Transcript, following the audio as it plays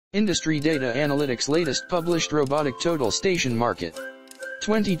Industry Data Analytics latest published Robotic Total Station Market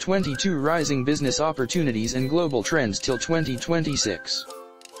 2022 Rising Business Opportunities and Global Trends till 2026.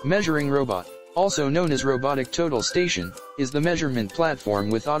 Measuring Robot, also known as Robotic Total Station, is the measurement platform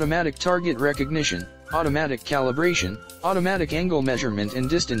with automatic target recognition, automatic calibration, automatic angle measurement and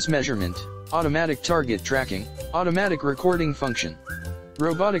distance measurement, automatic target tracking, automatic recording function.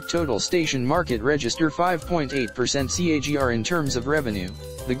 Robotic Total Station market register 5.8% CAGR in terms of revenue.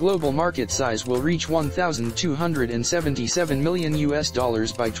 The global market size will reach $1,277 million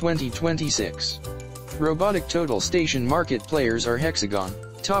by 2026. Robotic Total Station market players are Hexagon,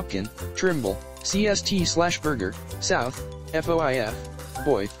 Topcon, Trimble, CST/Berger, South, FOIF,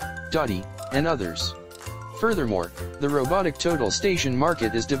 Boyf, Dotty, and others. Furthermore, the Robotic Total Station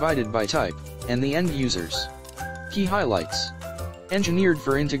market is divided by type and the end users. Key highlights: engineered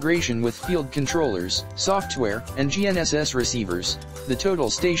for integration with field controllers, software, and GNSS receivers, the total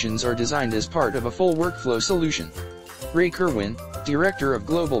stations are designed as part of a full workflow solution. Ray Kerwin, Director of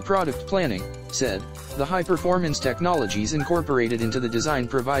Global Product Planning, said, "The high-performance technologies incorporated into the design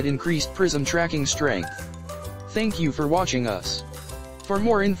provide increased prism tracking strength." Thank you for watching us. For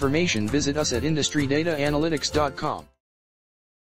more information visit us at industrydataanalytics.com.